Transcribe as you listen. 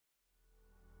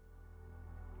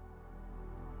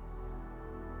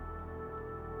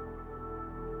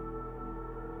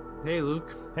Hey,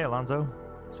 Luke. Hey, Alonzo.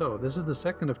 So, this is the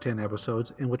second of 10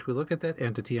 episodes in which we look at that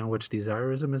entity on which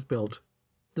desirism is built,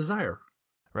 desire.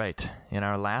 Right. In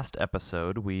our last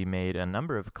episode, we made a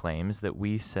number of claims that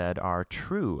we said are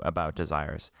true about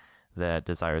desires. That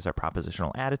desires are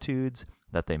propositional attitudes,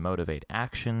 that they motivate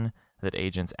action, that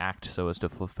agents act so as to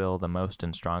fulfill the most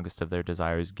and strongest of their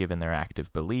desires given their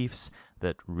active beliefs,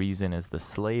 that reason is the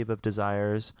slave of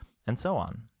desires, and so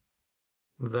on.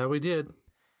 That we did.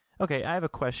 Okay, I have a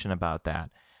question about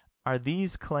that. Are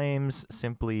these claims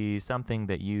simply something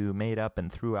that you made up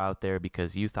and threw out there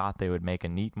because you thought they would make a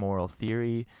neat moral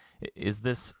theory? Is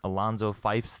this Alonzo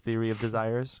Fife's theory of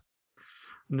desires?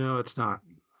 No, it's not.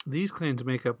 These claims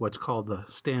make up what's called the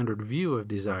standard view of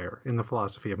desire in the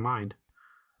philosophy of mind.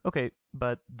 Okay,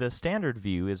 but the standard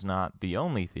view is not the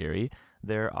only theory.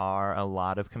 There are a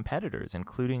lot of competitors,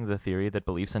 including the theory that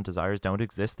beliefs and desires don't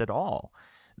exist at all.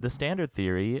 The standard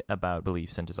theory about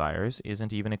beliefs and desires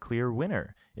isn't even a clear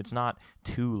winner. It's not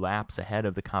 2 laps ahead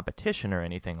of the competition or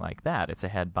anything like that. It's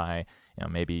ahead by,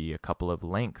 maybe a couple of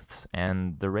lengths,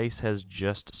 and the race has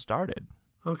just started.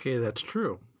 Okay, that's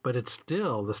true, but it's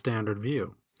still the standard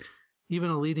view. Even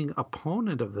a leading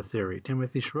opponent of the theory,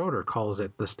 Timothy Schroeder, calls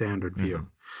it the standard view.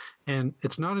 And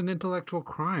it's not an intellectual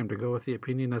crime to go with the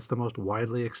opinion that's the most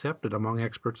widely accepted among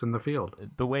experts in the field.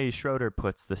 The way Schroeder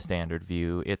puts the standard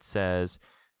view, it says,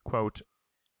 quote,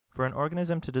 "For an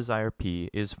organism to desire P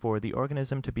is for the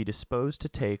organism to be disposed to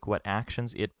take what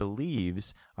actions it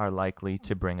believes are likely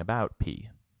to bring about P."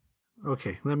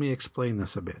 Okay, let me explain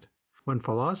this a bit. When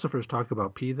philosophers talk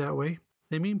about P that way,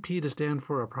 they mean P to stand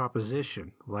for a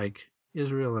proposition, like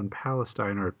Israel and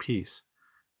Palestine are at peace.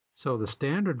 So the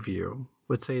standard view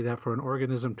would say that for an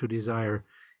organism to desire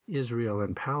Israel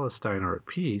and Palestine are at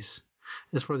peace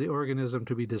is for the organism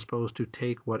to be disposed to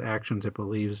take what actions it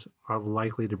believes are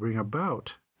likely to bring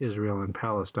about Israel and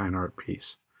Palestine are at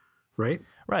peace. Right?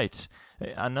 Right.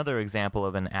 Another example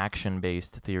of an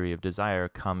action-based theory of desire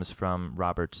comes from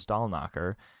Robert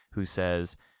Stallnacher, who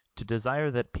says, "To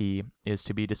desire that P is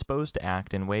to be disposed to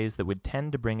act in ways that would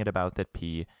tend to bring it about that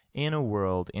P, in a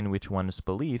world in which one's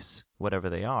beliefs, whatever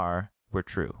they are, were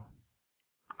true."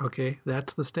 Okay,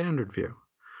 that's the standard view.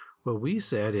 What we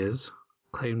said is,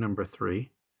 claim number 3,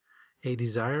 a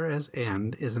desire as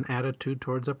end is an attitude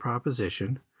towards a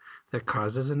proposition that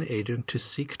causes an agent to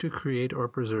seek to create or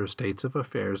preserve states of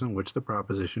affairs in which the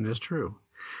proposition is true.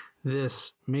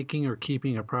 This making or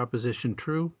keeping a proposition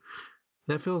true,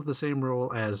 that fills the same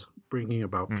role as bringing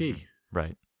about P.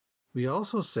 Right. We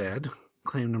also said,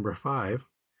 claim number 5,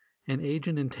 an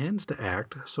agent intends to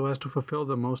act so as to fulfill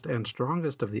the most and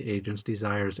strongest of the agent's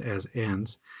desires as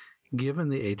ends, given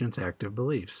the agent's active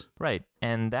beliefs. Right,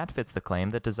 and that fits the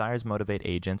claim that desires motivate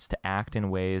agents to act in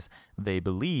ways they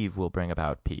believe will bring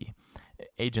about P.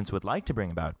 Agents would like to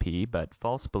bring about P, but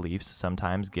false beliefs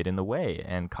sometimes get in the way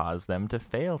and cause them to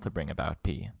fail to bring about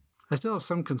P. I still have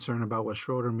some concern about what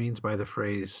Schroeder means by the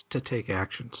phrase to take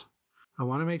actions. I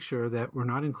want to make sure that we're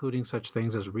not including such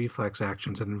things as reflex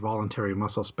actions and involuntary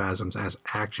muscle spasms as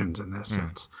actions in this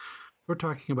sense. We're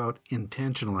talking about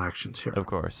intentional actions here. Of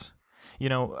course.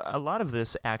 A lot of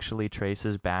this actually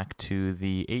traces back to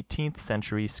the 18th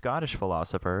century Scottish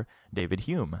philosopher David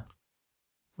Hume.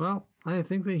 Well, I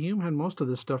think that Hume had most of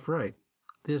this stuff right.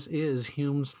 This is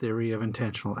Hume's theory of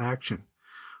intentional action.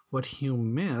 What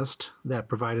Hume missed, that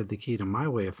provided the key to my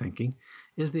way of thinking,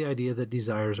 is the idea that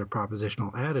desires are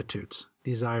propositional attitudes.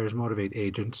 Desires motivate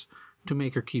agents to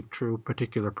make or keep true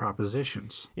particular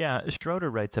propositions. Yeah, Schroeder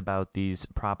writes about these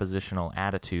propositional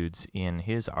attitudes in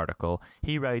his article.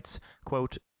 He writes,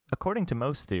 quote, "According to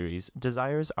most theories,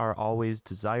 desires are always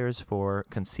desires for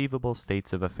conceivable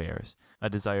states of affairs. A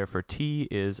desire for tea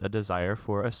is a desire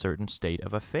for a certain state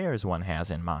of affairs one has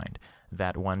in mind,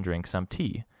 that one drinks some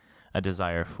tea. A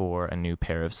desire for a new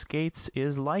pair of skates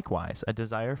is likewise a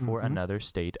desire for another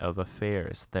state of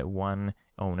affairs, that one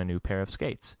own a new pair of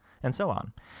skates," and so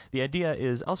on. The idea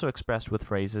is also expressed with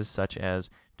phrases such as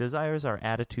 "desires are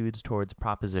attitudes towards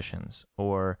propositions,"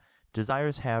 or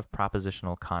 "desires have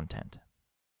propositional content."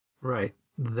 Right.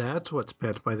 That's what's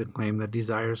meant by the claim that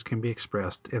desires can be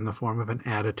expressed in the form of an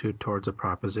attitude towards a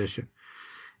proposition.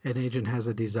 An agent has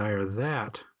a desire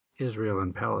that Israel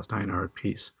and Palestine are at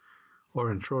peace. Or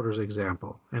in Schroeder's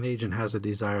example, an agent has a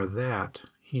desire that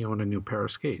he own a new pair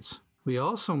of skates. We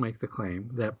also make the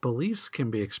claim that beliefs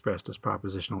can be expressed as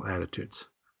propositional attitudes.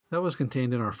 That was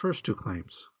contained in our first 2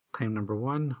 claims. Claim number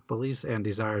 1, beliefs and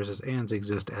desires as ands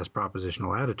exist as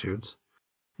propositional attitudes.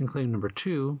 And claim number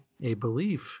 2, a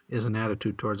belief is an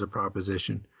attitude towards a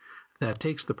proposition that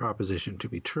takes the proposition to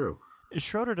be true.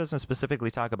 Schroeder doesn't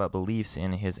specifically talk about beliefs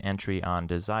in his entry on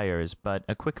desires, but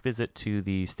a quick visit to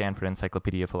the Stanford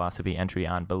Encyclopedia of Philosophy entry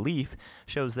on belief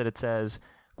shows that it says,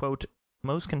 quote,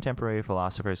 most contemporary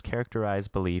philosophers characterize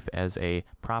belief as a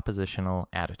propositional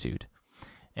attitude.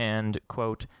 And,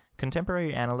 quote,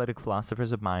 contemporary analytic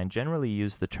philosophers of mind generally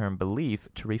use the term belief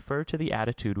to refer to the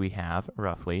attitude we have,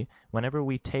 roughly, whenever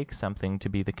we take something to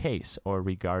be the case or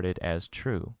regard it as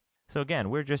true. So again,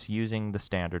 we're just using the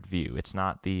standard view. It's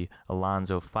not the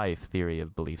Alonzo Fife theory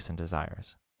of beliefs and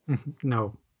desires.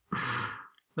 No.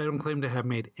 I don't claim to have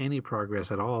made any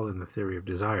progress at all in the theory of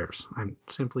desires. I'm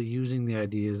simply using the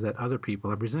ideas that other people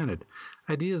have presented,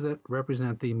 ideas that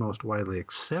represent the most widely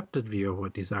accepted view of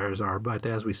what desires are, but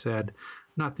as we said,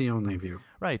 not the only view.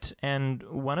 Right, and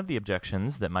one of the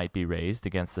objections that might be raised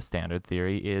against the standard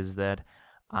theory is that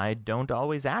I don't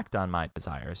always act on my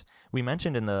desires. We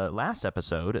mentioned in the last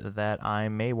episode that I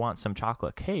may want some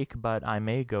chocolate cake, but I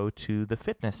may go to the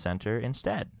fitness center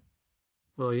instead.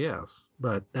 Well, yes,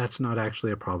 but that's not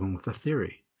actually a problem with the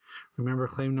theory. Remember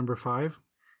claim number 5?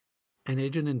 An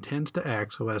agent intends to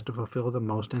act so as to fulfill the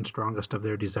most and strongest of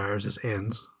their desires as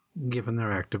ends, given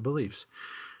their active beliefs.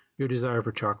 Your desire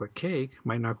for chocolate cake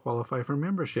might not qualify for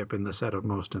membership in the set of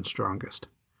most and strongest.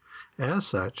 As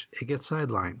such, it gets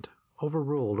sidelined,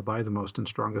 overruled by the most and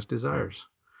strongest desires.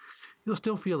 You'll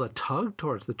still feel a tug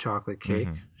towards the chocolate cake,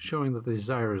 showing that the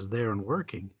desire is there and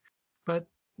working, but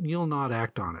you'll not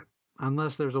act on it,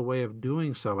 unless there's a way of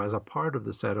doing so as a part of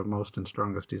the set of most and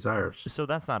strongest desires. So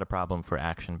that's not a problem for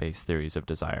action-based theories of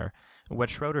desire. What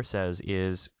Schroeder says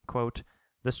is, quote,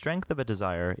 the strength of a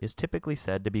desire is typically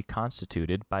said to be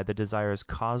constituted by the desire's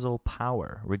causal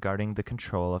power regarding the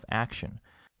control of action.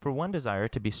 For one desire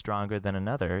to be stronger than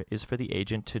another is for the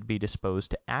agent to be disposed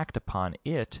to act upon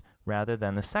it rather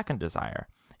than the second desire,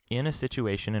 in a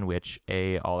situation in which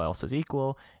A, all else is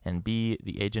equal, and B,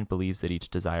 the agent believes that each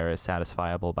desire is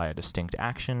satisfiable by a distinct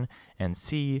action, and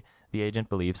C, the agent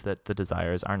believes that the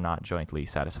desires are not jointly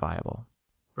satisfiable.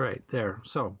 Right, there.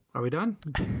 So, are we done?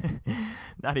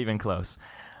 Not even close.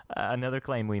 Another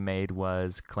claim we made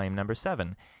was claim number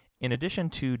 7. In addition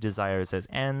to desires as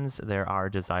ends, there are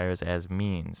desires as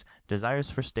means, desires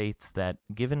for states that,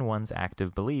 given one's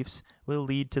active beliefs, will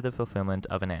lead to the fulfillment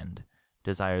of an end.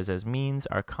 Desires as means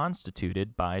are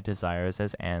constituted by desires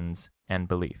as ends and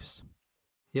beliefs.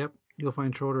 Yep, you'll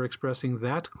find Schroeder expressing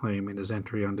that claim in his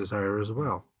entry on desire as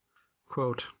well.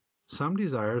 Quote, some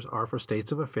desires are for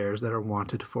states of affairs that are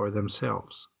wanted for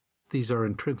themselves. These are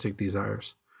intrinsic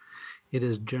desires. It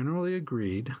is generally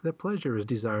agreed that pleasure is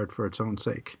desired for its own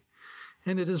sake,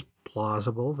 and it is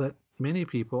plausible that many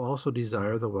people also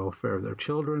desire the welfare of their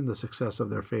children, the success of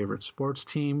their favorite sports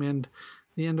team, and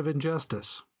the end of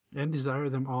injustice, and desire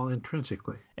them all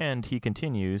intrinsically. And he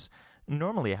continues,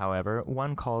 normally, however,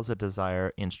 one calls a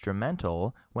desire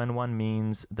instrumental when one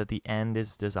means that the end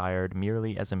is desired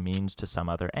merely as a means to some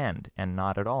other end, and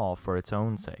not at all for its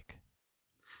own sake.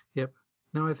 Yep.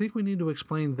 Now, I think we need to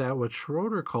explain that what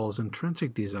Schroeder calls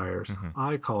intrinsic desires,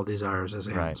 I call desires as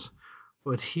ends. Right.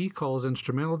 What he calls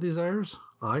instrumental desires,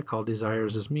 I call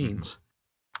desires as means.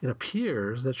 It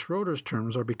appears that Schroeder's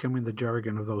terms are becoming the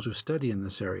jargon of those who study in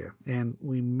this area, and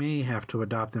we may have to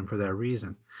adopt them for that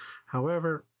reason.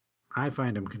 However, I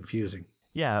find them confusing.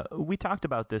 Yeah, we talked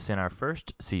about this in our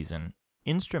first season.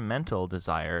 Instrumental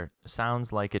desire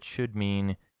sounds like it should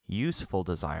mean useful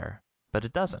desire, but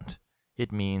it doesn't.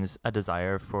 It means a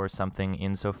desire for something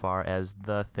insofar as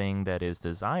the thing that is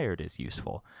desired is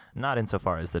useful, not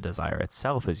insofar as the desire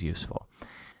itself is useful.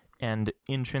 And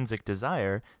intrinsic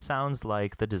desire sounds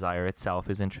like the desire itself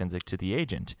is intrinsic to the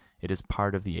agent. It is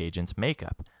part of the agent's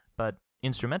makeup. But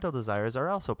instrumental desires are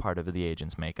also part of the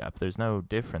agent's makeup. There's no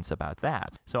difference about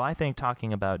that. So I think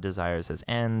talking about desires as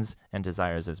ends and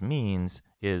desires as means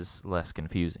is less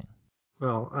confusing.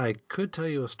 Well, I could tell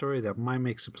you a story that might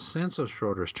make some sense of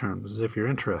Schroeder's terms, if you're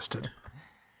interested.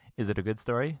 Is it a good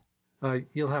story?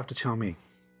 You'll have to tell me.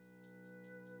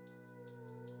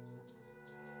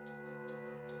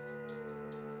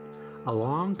 A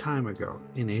long time ago,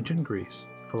 in ancient Greece,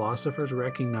 philosophers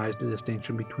recognized a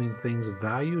distinction between things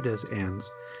valued as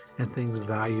ends and things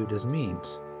valued as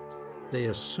means. They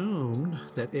assumed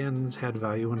that ends had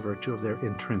value in virtue of their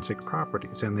intrinsic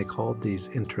properties, and they called these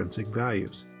intrinsic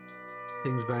values.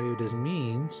 Things valued as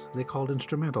means, they called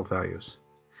instrumental values.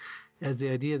 As the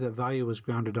idea that value was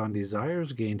grounded on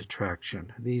desires gained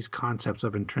traction, these concepts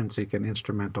of intrinsic and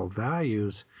instrumental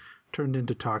values turned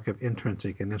into talk of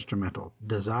intrinsic and instrumental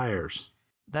desires.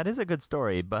 That is a good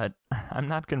story, but I'm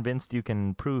not convinced you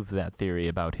can prove that theory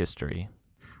about history.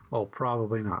 Well,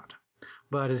 probably not.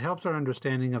 but it helps our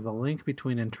understanding of the link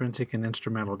between intrinsic and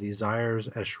instrumental desires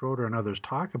as Schroeder and others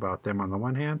talk about them on the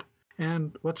one hand,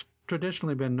 and what's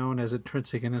traditionally been known as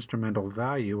intrinsic and instrumental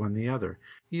value on the other.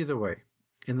 Either way,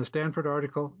 in the Stanford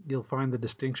article, you'll find the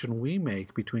distinction we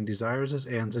make between desires as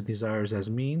ends and desires as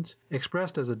means,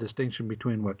 expressed as a distinction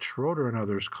between what Schroeder and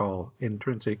others call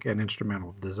intrinsic and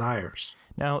instrumental desires.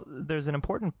 Now, there's an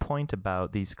important point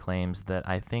about these claims that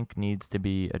I think needs to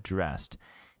be addressed.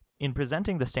 In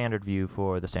presenting the standard view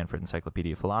for the Stanford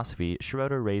Encyclopedia of Philosophy,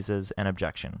 Schroeder raises an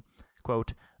objection.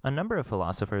 Quote, "A number of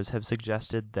philosophers have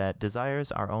suggested that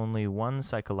desires are only one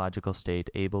psychological state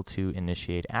able to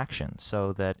initiate action,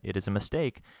 so that it is a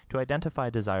mistake to identify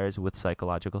desires with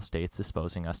psychological states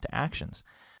disposing us to actions.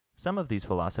 Some of these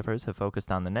philosophers have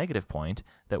focused on the negative point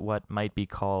that what might be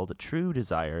called true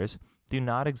desires do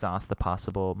not exhaust the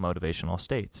possible motivational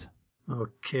states."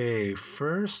 Okay,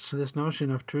 first, this notion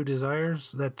of true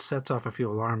desires, that sets off a few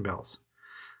alarm bells.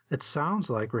 It sounds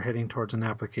like we're heading towards an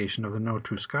application of the no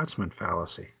true Scotsman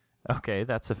fallacy. Okay,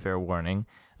 that's a fair warning.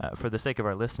 For the sake of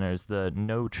our listeners, the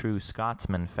no true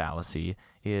Scotsman fallacy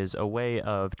is a way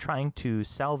of trying to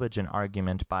salvage an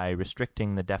argument by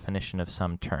restricting the definition of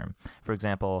some term. For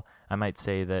example, I might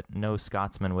say that no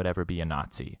Scotsman would ever be a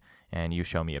Nazi, and you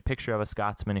show me a picture of a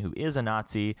Scotsman who is a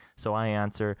Nazi, so I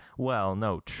answer, well,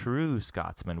 no true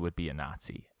Scotsman would be a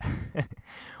Nazi.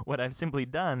 What I've simply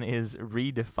done is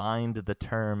redefined the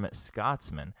term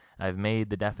Scotsman. I've made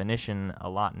the definition a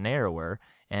lot narrower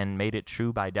and made it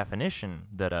true by definition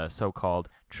that a so-called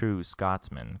true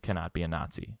Scotsman cannot be a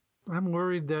Nazi. I'm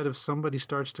worried that if somebody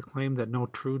starts to claim that no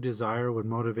true desire would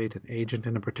motivate an agent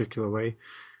in a particular way,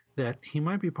 that he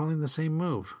might be pulling the same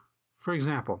move. For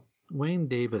example, Wayne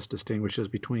Davis distinguishes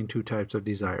between two types of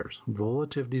desires,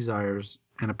 volitive desires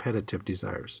and appetitive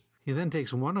desires. He then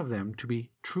takes one of them to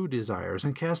be true desires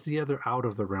and casts the other out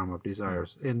of the realm of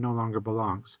desires. It no longer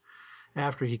belongs.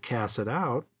 After he casts it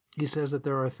out, he says that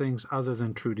there are things other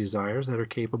than true desires that are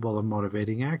capable of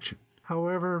motivating action.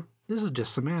 However, this is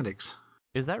just semantics.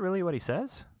 Is that really what he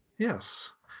says?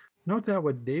 Yes. Note that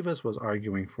what Davis was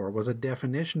arguing for was a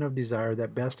definition of desire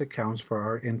that best accounts for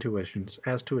our intuitions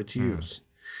as to its use.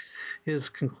 His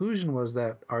conclusion was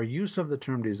that our use of the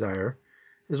term desire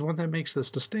is one that makes this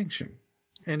distinction,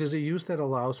 and is a use that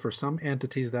allows for some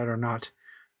entities that are not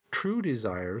true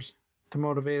desires to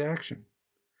motivate action.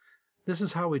 This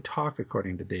is how we talk,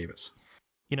 according to Davis.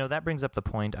 You know, that brings up the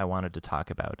point I wanted to talk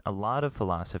about. A lot of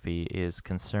philosophy is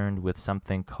concerned with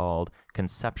something called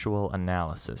conceptual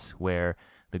analysis, where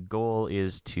the goal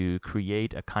is to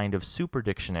create a kind of super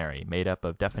dictionary made up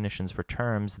of definitions for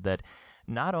terms that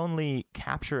not only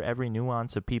capture every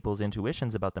nuance of people's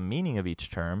intuitions about the meaning of each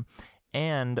term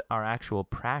and our actual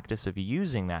practice of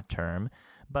using that term,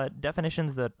 but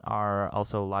definitions that are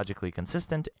also logically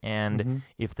consistent and,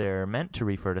 if they're meant to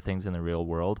refer to things in the real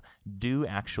world, do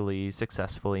actually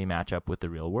successfully match up with the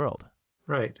real world.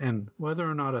 Right, and whether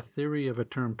or not a theory of a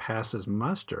term passes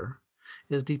muster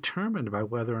is determined by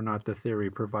whether or not the theory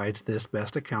provides this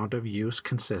best account of use,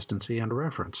 consistency, and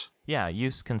reference. Yeah,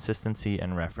 use, consistency,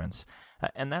 and reference.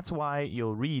 And that's why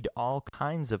you'll read all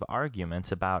kinds of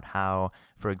arguments about how,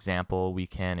 for example, we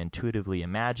can intuitively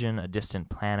imagine a distant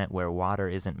planet where water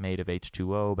isn't made of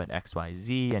H2O but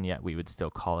XYZ, and yet we would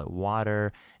still call it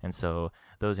water. And so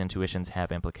those intuitions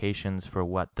have implications for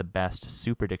what the best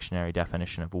super dictionary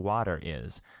definition of water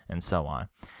is, and so on.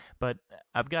 But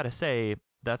I've got to say,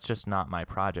 that's just not my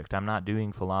project. I'm not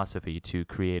doing philosophy to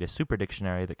create a super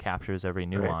dictionary that captures every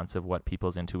nuance of what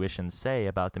people's intuitions say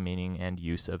about the meaning and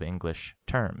use of English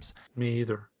terms. Me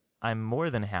either. I'm more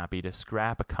than happy to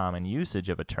scrap a common usage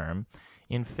of a term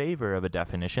in favor of a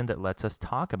definition that lets us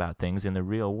talk about things in the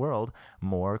real world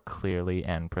more clearly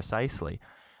and precisely.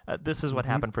 This is what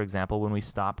happened, for example, when we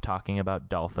stopped talking about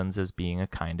dolphins as being a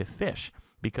kind of fish,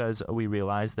 because we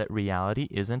realized that reality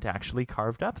isn't actually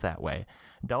carved up that way.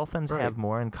 Dolphins have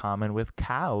more in common with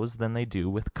cows than they do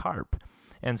with carp.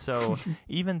 And so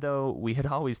even though we had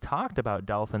always talked about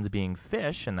dolphins being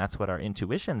fish, and that's what our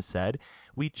intuition said,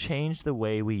 we changed the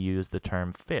way we use the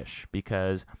term fish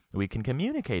because we can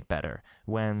communicate better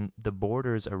when the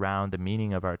borders around the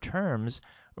meaning of our terms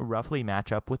roughly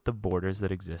match up with the borders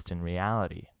that exist in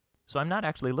reality. So I'm not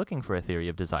actually looking for a theory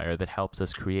of desire that helps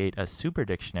us create a super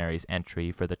dictionary's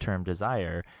entry for the term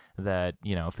desire that,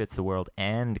 fits the world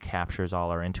and captures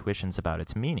all our intuitions about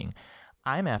its meaning.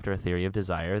 I'm after a theory of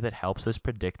desire that helps us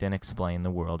predict and explain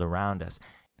the world around us.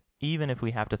 even if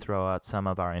we have to throw out some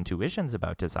of our intuitions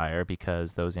about desire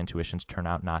because those intuitions turn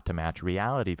out not to match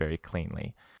reality very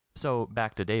cleanly. So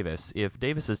back to Davis. If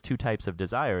Davis's two types of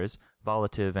desires,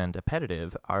 volitive and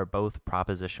appetitive, are both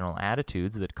propositional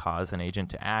attitudes that cause an agent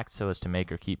to act so as to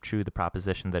make or keep true the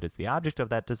proposition that is the object of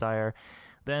that desire,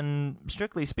 then,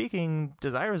 strictly speaking,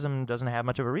 desirism doesn't have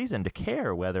much of a reason to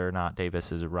care whether or not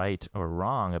Davis is right or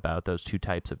wrong about those two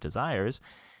types of desires,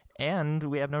 and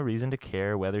we have no reason to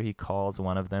care whether he calls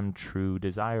one of them true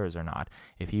desires or not.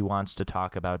 If he wants to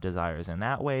talk about desires in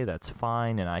that way, that's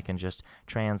fine, and I can just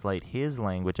translate his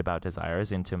language about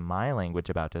desires into my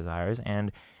language about desires,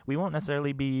 and we won't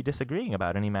necessarily be disagreeing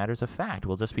about any matters of fact.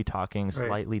 We'll just be talking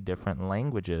slightly different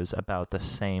languages about the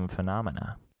same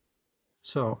phenomena.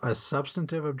 So, a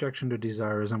substantive objection to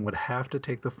desirism would have to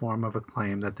take the form of a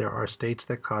claim that there are states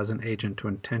that cause an agent to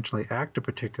intentionally act a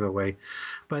particular way,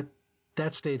 but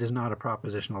that state is not a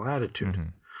propositional attitude. Mm-hmm.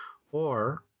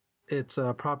 Or it's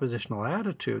a propositional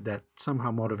attitude that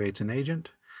somehow motivates an agent,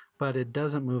 but it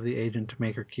doesn't move the agent to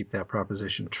make or keep that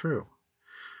proposition true.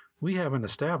 We haven't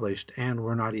established, and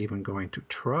we're not even going to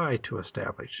try to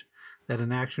establish, that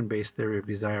an action-based theory of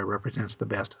desire represents the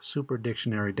best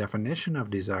superdictionary definition of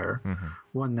desire,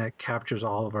 one that captures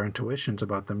all of our intuitions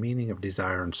about the meaning of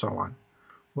desire and so on.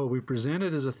 What we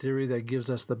presented is a theory that gives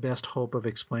us the best hope of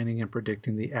explaining and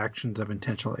predicting the actions of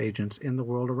intentional agents in the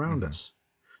world around us.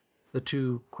 The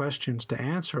two questions to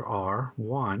answer are,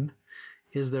 1,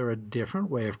 is there a different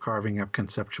way of carving up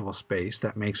conceptual space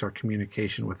that makes our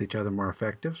communication with each other more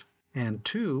effective? And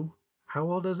 2, how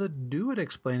well does it do at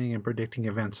explaining and predicting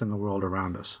events in the world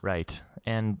around us? Right.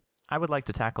 And I would like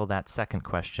to tackle that second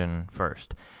question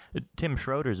first. Tim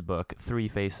Schroeder's book, Three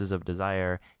Faces of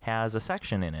Desire, has a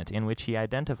section in it in which he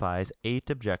identifies 8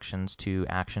 objections to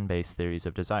action-based theories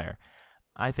of desire.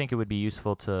 I think it would be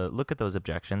useful to look at those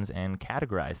objections and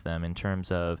categorize them in terms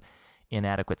of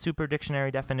inadequate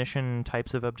superdictionary definition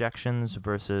types of objections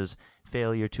versus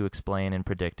failure to explain and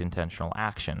predict intentional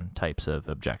action types of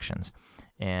objections,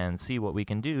 and see what we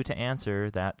can do to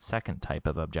answer that second type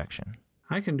of objection.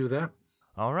 I can do that.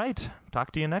 All right.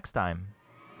 Talk to you next time.